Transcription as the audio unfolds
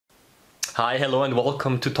Hi, hello, and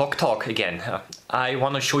welcome to TOK again. I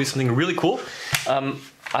want to show you something really cool.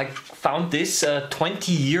 I found this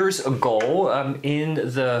 20 years ago in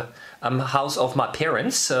the house of my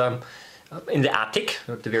parents, in the attic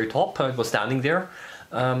at the very top. It was standing there.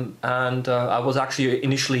 I was actually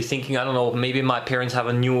initially thinking, I don't know, maybe my parents have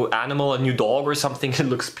a new animal, a new dog or something. It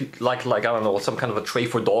looks like I don't know, some kind of a tray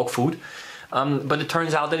for dog food. But it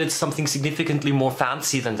turns out that it's something significantly more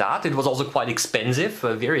fancy than that. It was also quite expensive,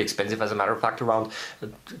 very expensive as a matter of fact, around,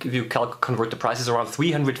 if you convert the prices, around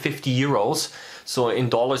 350 euros. So in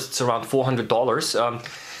dollars it's around $400.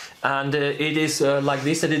 It is like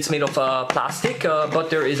this, that it's made of plastic, but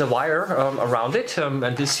there is a wire around it.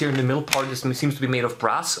 And this here in the middle part seems to be made of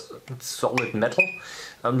brass. It's solid metal.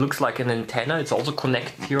 Looks like an antenna. It's also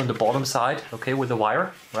connected here on the bottom side, okay, with the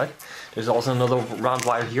wire, right? There's also another round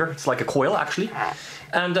wire here. It's like a coil, actually.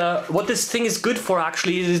 And what this thing is good for,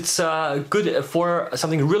 actually, is it's good for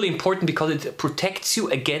something really important because it protects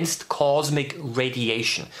you against cosmic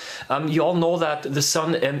radiation. You all know that the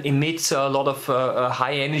sun emits a lot of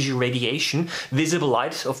high energy radiation, visible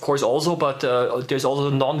light, of course, also, but there's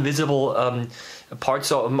also non-visible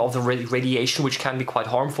parts of the radiation which can be quite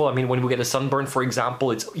harmful. I mean, when we get a sunburn, for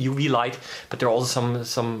example, it's UV light, but there are also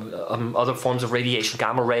some other forms of radiation,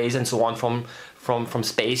 gamma rays and so on from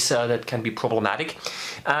space that can be problematic.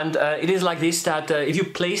 And it is like this, that if you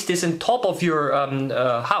place this on top of your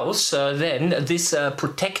house, then this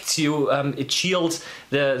protects you, it shields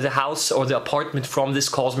the house or the apartment from this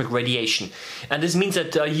cosmic radiation. And this means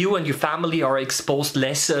that you and your family are exposed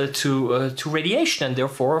less to radiation, and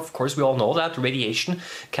therefore, of course, we all know that radiation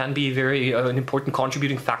can be very an important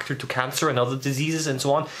contributing factor to cancer and other diseases and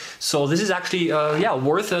so on. So this is actually yeah,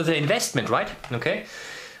 worth the investment, right? Okay.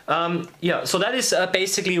 Yeah, so that is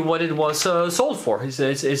basically what it was sold for.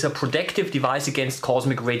 It's a protective device against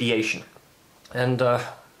cosmic radiation. And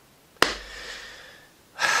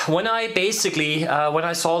when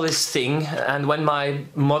I saw this thing, and when my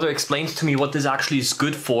mother explained to me what this actually is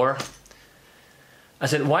good for, I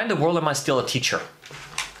said, why in the world am I still a teacher?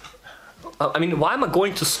 I mean, why am I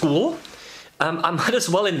going to school? I might as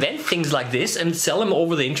well invent things like this and sell them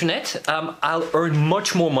over the internet. I'll earn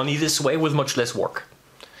much more money this way with much less work.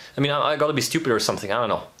 I mean, I gotta be stupid or something, I don't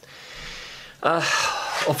know.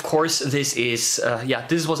 Of course, this is, yeah,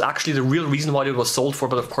 this was actually the real reason why it was sold for,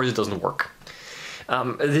 but of course it doesn't work.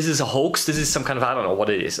 This is a hoax, this is some kind of, I don't know what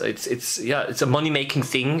it is. Yeah, it's a money-making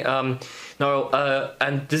thing. And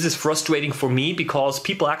this is frustrating for me because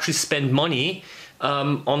people actually spend money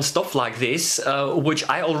on stuff like this, which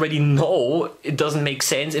I already know it doesn't make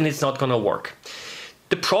sense and it's not gonna work.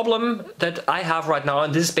 The problem that I have right now,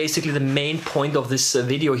 and this is basically the main point of this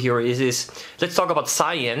video here, is let's talk about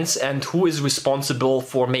science and who is responsible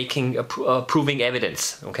for making proving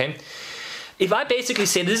evidence, okay? If I basically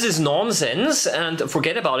say this is nonsense and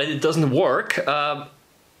forget about it, it doesn't work, I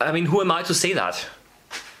mean, who am I to say that?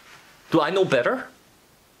 Do I know better?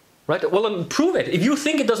 Right? Well, then prove it. If you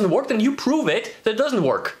think it doesn't work, then you prove it that it doesn't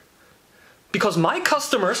work. Because my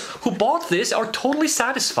customers who bought this are totally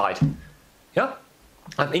satisfied. Yeah?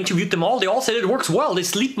 I've interviewed them all, they all said it works well, they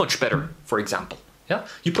sleep much better, for example. Yeah,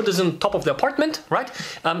 you put this on top of the apartment, right?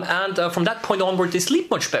 From that point onward, they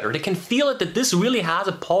sleep much better. They can feel it, that this really has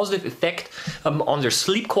a positive effect on their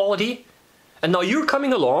sleep quality. And now you're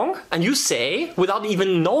coming along and you say, without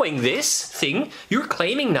even knowing this thing, you're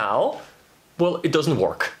claiming now, well, it doesn't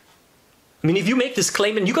work. I mean, if you make this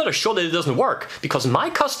claim, then you gotta show that it doesn't work, because my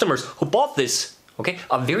customers who bought this, okay,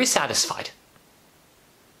 are very satisfied.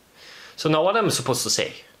 So now what am I supposed to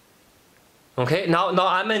say? Okay, now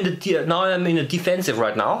I'm in the defensive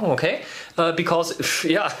right now, okay? Because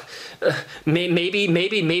yeah, maybe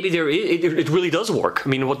there it really does work. I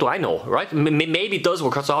mean, what do I know, right? Maybe it does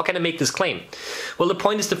work. So how can I make this claim? Well, the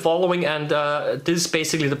point is the following, and this is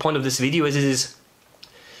basically the point of this video: is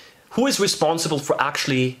who is responsible for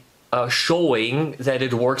actually showing that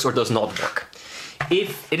it works or does not work?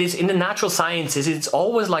 If it is in the natural sciences, it's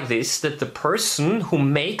always like this, that the person who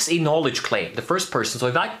makes a knowledge claim, the first person, so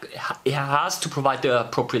it has to provide the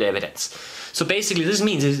appropriate evidence. So basically this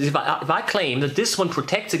means is if I claim that this one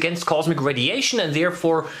protects against cosmic radiation and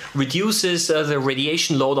therefore reduces the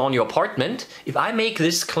radiation load on your apartment, if I make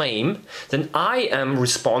this claim, then I am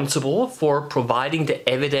responsible for providing the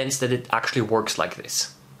evidence that it actually works like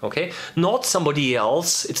this. Okay, not somebody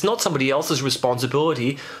else. It's not somebody else's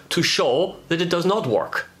responsibility to show that it does not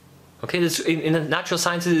work. Okay, this, in the natural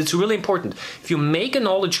sciences, it's really important. If you make a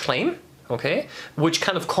knowledge claim, okay, which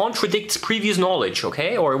kind of contradicts previous knowledge,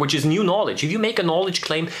 okay, or which is new knowledge, if you make a knowledge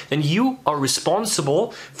claim, then you are responsible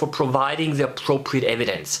for providing the appropriate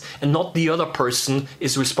evidence, and not the other person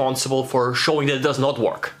is responsible for showing that it does not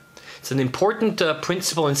work. It's an important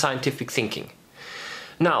principle in scientific thinking.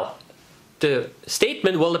 Now, the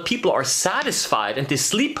statement, well, the people are satisfied and they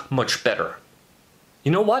sleep much better.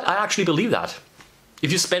 You know what? I actually believe that.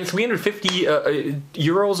 If you spend 350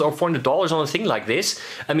 euros or $400 on a thing like this,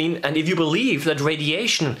 I mean, and if you believe that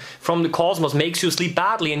radiation from the cosmos makes you sleep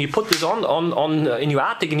badly, and you put this on in your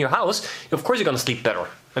attic in your house, of course you're gonna sleep better.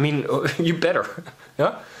 I mean, you better,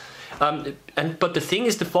 yeah. But the thing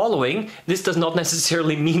is the following: this does not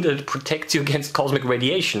necessarily mean that it protects you against cosmic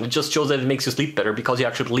radiation. It just shows that it makes you sleep better because you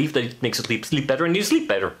actually believe that it makes you sleep better, and you sleep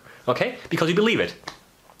better, okay? Because you believe it.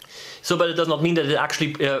 So, but it does not mean that it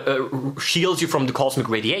actually shields you from the cosmic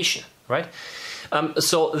radiation, right?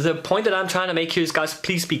 So the point that I'm trying to make here is, guys,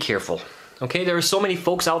 please be careful. Okay, there are so many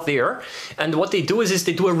folks out there, and what they do is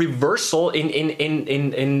they do a reversal they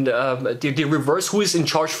reverse who is in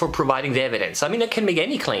charge for providing the evidence. I mean, I can make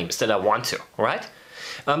any claims that I want to, right?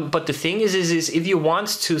 But the thing is if you want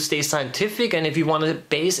to stay scientific and if you want to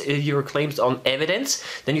base your claims on evidence,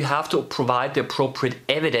 then you have to provide the appropriate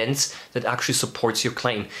evidence that actually supports your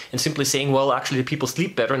claim. And simply saying, well, actually the people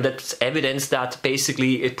sleep better and that's evidence that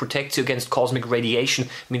basically it protects you against cosmic radiation,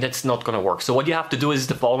 I mean, that's not going to work. So what you have to do is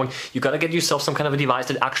the following: you got to get yourself some kind of a device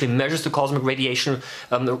that actually measures the cosmic radiation,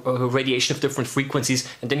 the radiation of different frequencies,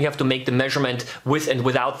 and then you have to make the measurement with and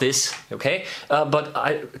without this, okay?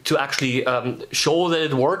 To actually show that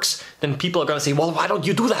it works, then people are going to say, well, why don't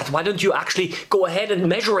you do that? Why don't you actually go ahead and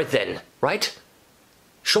measure it then, right?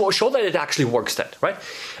 Show that it actually works then, right?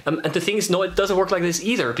 And the thing is, no, it doesn't work like this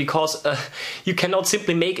either, because you cannot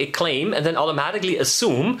simply make a claim and then automatically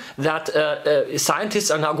assume that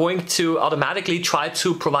scientists are now going to automatically try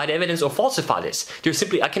to provide evidence or falsify this.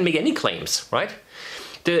 I can make any claims, right?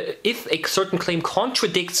 If a certain claim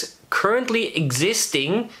contradicts currently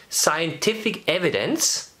existing scientific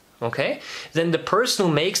evidence, okay, then the person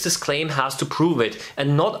who makes this claim has to prove it,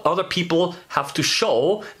 and not other people have to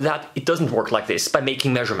show that it doesn't work like this by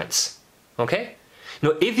making measurements, okay?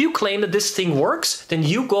 Now, if you claim that this thing works, then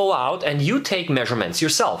you go out and you take measurements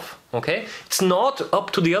yourself, okay? It's not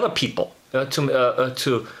up to the other people to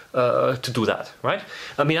do that, right?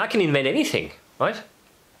 I mean, I can invent anything, right?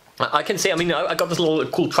 I can say, I mean, I got this little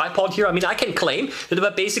cool tripod here. I mean, I can claim that if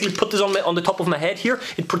I basically put this on the top of my head here,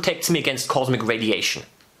 it protects me against cosmic radiation.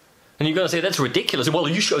 And you're going to say, that's ridiculous. Well,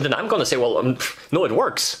 you should. Then I'm going to say, well, no, it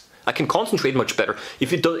works. I can concentrate much better.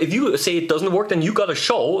 If you say it doesn't work, then you got to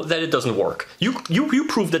show that it doesn't work. You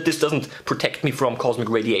prove that this doesn't protect me from cosmic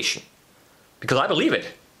radiation. Because I believe it.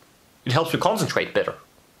 It helps me concentrate better.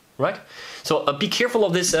 Right? So be careful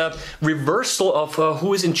of this reversal of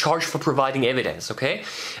who is in charge for providing evidence, okay?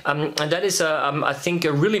 And that is, I think,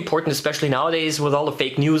 really important, especially nowadays with all the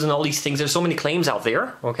fake news and all these things. There's so many claims out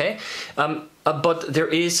there, okay? But there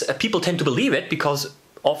is, people tend to believe it because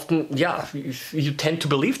often, yeah, you tend to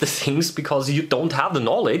believe the things because you don't have the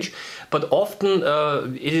knowledge. But often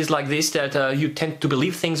it is like this, that you tend to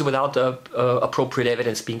believe things without appropriate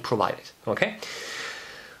evidence being provided, okay?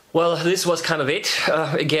 Well, this was kind of it.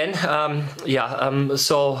 Again,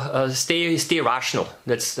 so stay rational.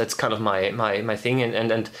 That's kind of my thing,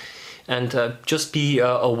 and just be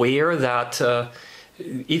aware that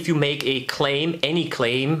if you make a claim, any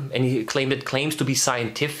claim that claims to be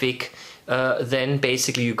scientific, then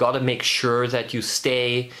basically you got to make sure that you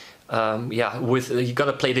stay. You got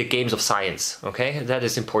to play the games of science. Okay, that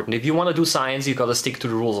is important. If you want to do science, you got to stick to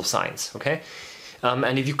the rules of science. Okay,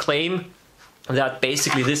 and if you claim that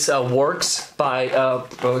basically this works by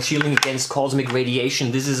shielding against cosmic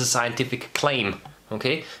radiation, this is a scientific claim.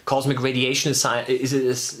 Okay, cosmic radiation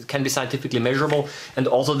can be scientifically measurable, and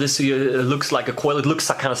also this looks like a coil. It looks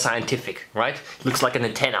kind of scientific, right? It looks like an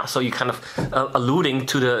antenna. So you're kind of alluding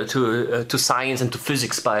to science and to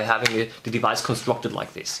physics by having the device constructed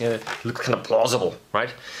like this. Yeah, it looks kind of plausible,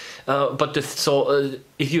 right?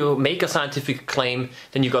 If you make a scientific claim,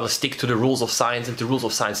 then you got to stick to the rules of science, and the rules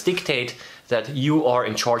of science dictate that you are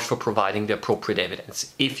in charge for providing the appropriate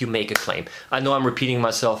evidence if you make a claim. I know I'm repeating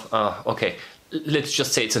myself. Okay, let's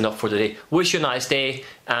just say it's enough for today. Wish you a nice day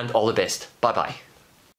and all the best. Bye-bye.